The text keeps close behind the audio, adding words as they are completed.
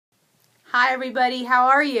Hi everybody, how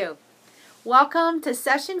are you? Welcome to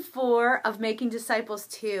session 4 of Making Disciples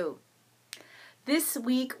 2. This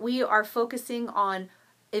week we are focusing on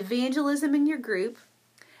evangelism in your group,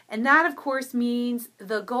 and that of course means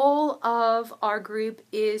the goal of our group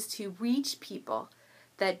is to reach people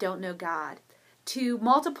that don't know God, to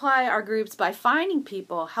multiply our groups by finding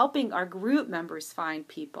people, helping our group members find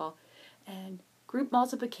people, and group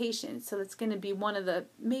multiplication. So that's going to be one of the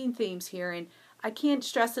main themes here, and I can't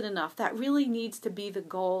stress it enough. That really needs to be the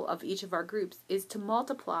goal of each of our groups, is to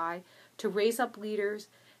multiply, to raise up leaders,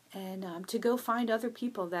 and to go find other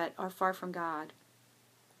people that are far from God.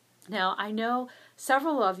 Now, I know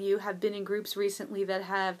several of you have been in groups recently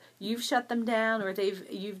that you've shut them down, or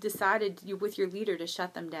you've decided with your leader to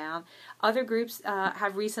shut them down. Other groups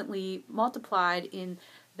have recently multiplied in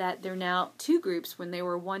that they're now 2 groups when they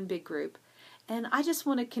were one big group. And I just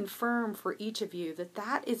want to confirm for each of you that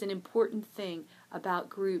that is an important thing about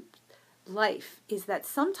group life, is that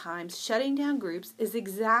sometimes shutting down groups is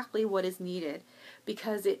exactly what is needed,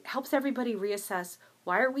 because it helps everybody reassess,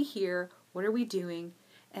 why are we here, what are we doing?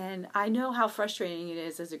 And I know how frustrating it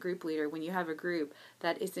is as a group leader when you have a group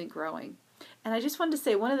that isn't growing. And I just wanted to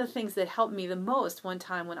say, one of the things that helped me the most one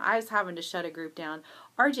time when I was having to shut a group down,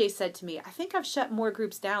 RJ said to me, I think I've shut more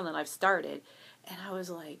groups down than I've started. And I was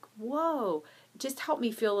like, whoa, it just helped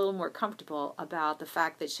me feel a little more comfortable about the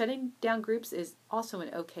fact that shutting down groups is also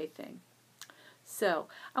an okay thing. So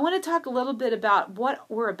I want to talk a little bit about what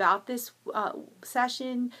we're about this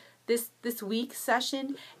session, this week's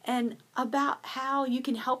session, and about how you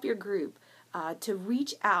can help your group to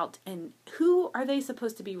reach out, and who are they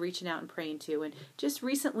supposed to be reaching out and praying to. And just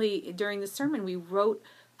recently during the sermon, we wrote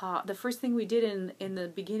the first thing we did in the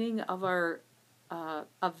beginning of our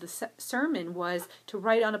sermon was to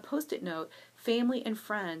write on a Post-it note, family and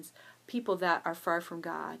friends, people that are far from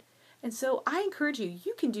God. And so I encourage you,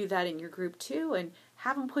 you can do that in your group too, and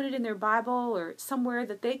have them put it in their Bible or somewhere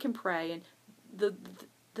that they can pray. And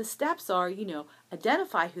the steps are,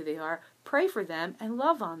 identify who they are, pray for them, and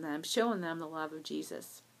love on them, showing them the love of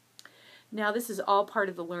Jesus. Now, this is all part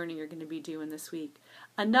of the learning you're going to be doing this week.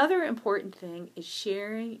 Another important thing is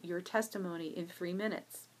sharing your testimony in 3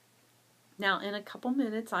 minutes. Now, in a couple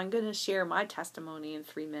minutes, I'm going to share my testimony in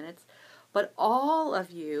 3 minutes, but all of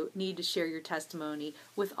you need to share your testimony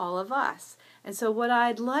with all of us. And so what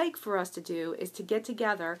I'd like for us to do is to get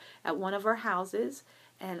together at one of our houses,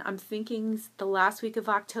 and I'm thinking the last week of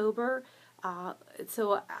October.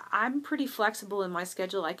 So I'm pretty flexible in my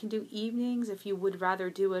schedule. I can do evenings if you would rather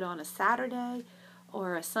do it on a Saturday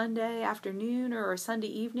or a Sunday afternoon or a Sunday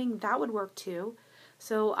evening. That would work too.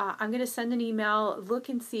 So I'm going to send an email, look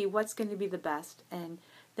and see what's going to be the best, and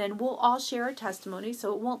then we'll all share a testimony,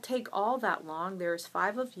 so it won't take all that long. There's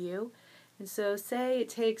 5 of you, and so say it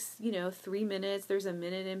takes, 3 minutes, there's a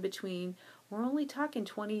minute in between. We're only talking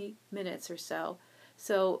 20 minutes or so.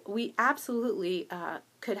 So we absolutely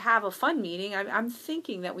could have a fun meeting. I'm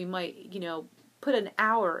thinking that we might, put an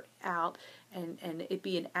hour out, and it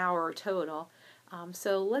be an hour total.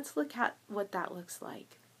 So let's look at what that looks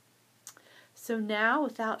like. So now,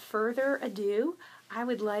 without further ado, I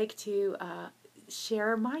would like to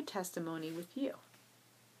share my testimony with you.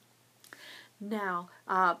 Now,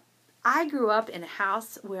 I grew up in a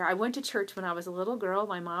house where I went to church when I was a little girl.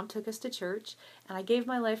 My mom took us to church, and I gave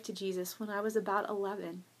my life to Jesus when I was about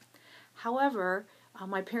 11. However,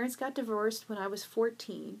 my parents got divorced when I was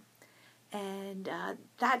 14. And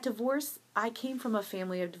that divorce, I came from a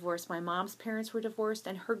family of divorce. My mom's parents were divorced,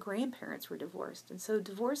 and her grandparents were divorced. And so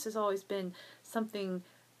divorce has always been something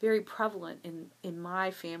very prevalent in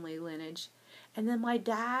my family lineage. And then my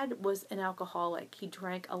dad was an alcoholic. He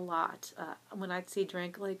drank a lot. When I'd say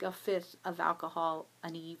drank, like a fifth of alcohol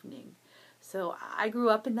an evening. So I grew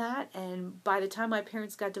up in that, and by the time my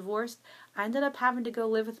parents got divorced, I ended up having to go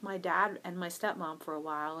live with my dad and my stepmom for a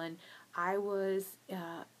while, and I was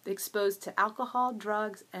exposed to alcohol,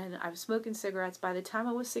 drugs, and I was smoking cigarettes. By the time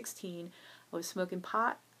I was 16, I was smoking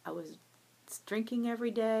pot, I was drinking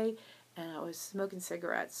every day, and I was smoking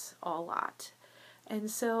cigarettes a lot. And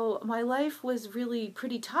so my life was really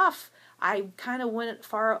pretty tough. I kind of went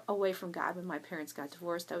far away from God when my parents got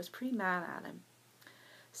divorced. I was pretty mad at him.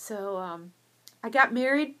 So I got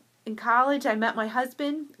married in college. I met my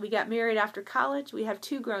husband. We got married after college. We have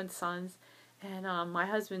 2 grown sons. And my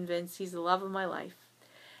husband, Vince, he's the love of my life.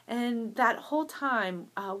 And that whole time,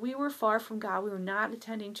 we were far from God. We were not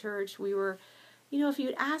attending church. We were, if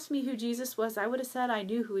you'd asked me who Jesus was, I would have said I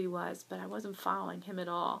knew who he was, but I wasn't following him at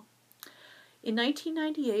all. In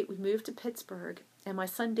 1998, we moved to Pittsburgh, and my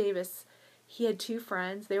son Davis, he had 2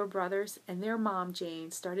 friends. They were brothers, and their mom,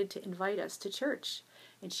 Jane, started to invite us to church.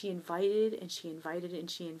 And she invited, and she invited,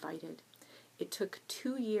 and she invited. it took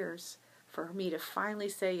 2 years for me to finally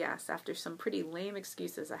say yes after some pretty lame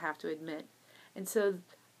excuses, I have to admit. And so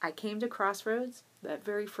I came to Crossroads that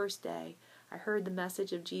very first day. I heard the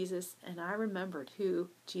message of Jesus, and I remembered who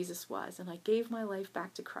Jesus was, and I gave my life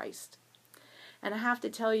back to Christ. And I have to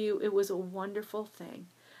tell you, it was a wonderful thing.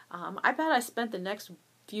 I bet I spent the next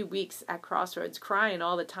few weeks at Crossroads crying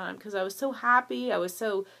all the time because I was so happy. I was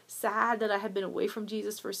so sad that I had been away from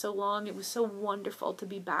Jesus for so long. It was so wonderful to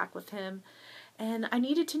be back with him. And I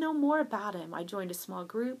needed to know more about him. I joined a small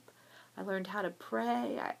group. I learned how to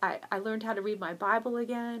pray. I learned how to read my Bible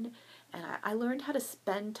again. And I learned how to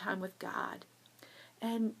spend time with God.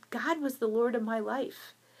 And God was the Lord of my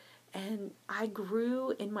life. And I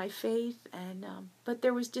grew in my faith. But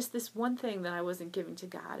there was just this one thing that I wasn't giving to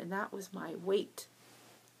God, and that was my weight.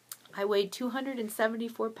 I weighed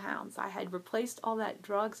 274 pounds. I had replaced all that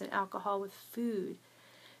drugs and alcohol with food.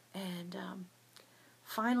 And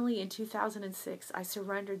finally, in 2006, I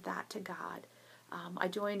surrendered that to God. I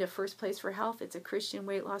joined a First Place for Health. It's a Christian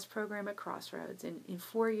weight loss program at Crossroads. And in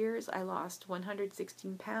 4 years, I lost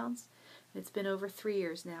 116 pounds. And it's been over 3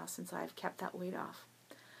 years now since I've kept that weight off.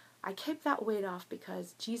 I kept that weight off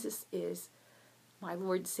because Jesus is my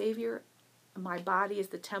Lord and Savior. My body is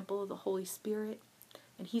the temple of the Holy Spirit,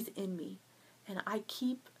 and he's in me. And I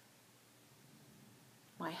keep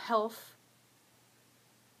my health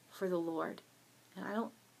for the Lord. And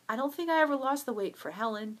I don't think I ever lost the weight for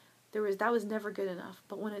Helen. That was never good enough.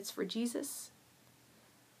 But when it's for Jesus,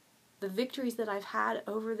 the victories that I've had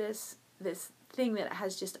over this thing that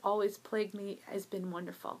has just always plagued me has been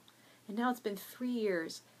wonderful. And now it's been 3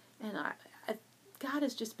 years, and God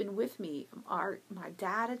has just been with me. My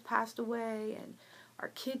dad had passed away, and our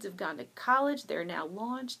kids have gone to college. They're now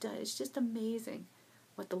launched. It's just amazing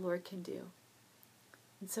what the Lord can do.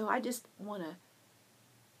 And so I just want to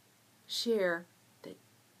share that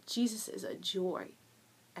Jesus is a joy.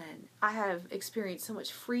 And I have experienced so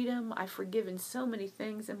much freedom. I've forgiven so many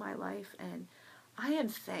things in my life. And I am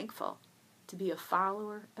thankful to be a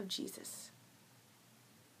follower of Jesus.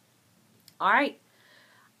 All right.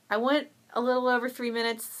 I went a little over 3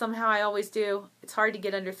 minutes. Somehow I always do. It's hard to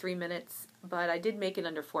get under 3 minutes, but I did make it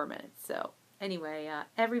under 4 minutes. So anyway,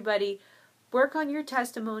 everybody, work on your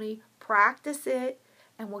testimony, practice it,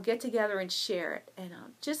 and we'll get together and share it. And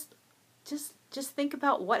just think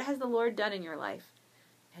about what has the Lord done in your life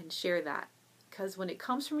and share that. Because when it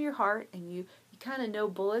comes from your heart and you kind of know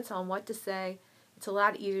bullets on what to say, it's a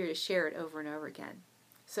lot easier to share it over and over again.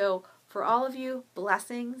 So for all of you,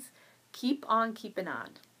 blessings. Keep on keeping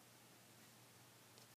on.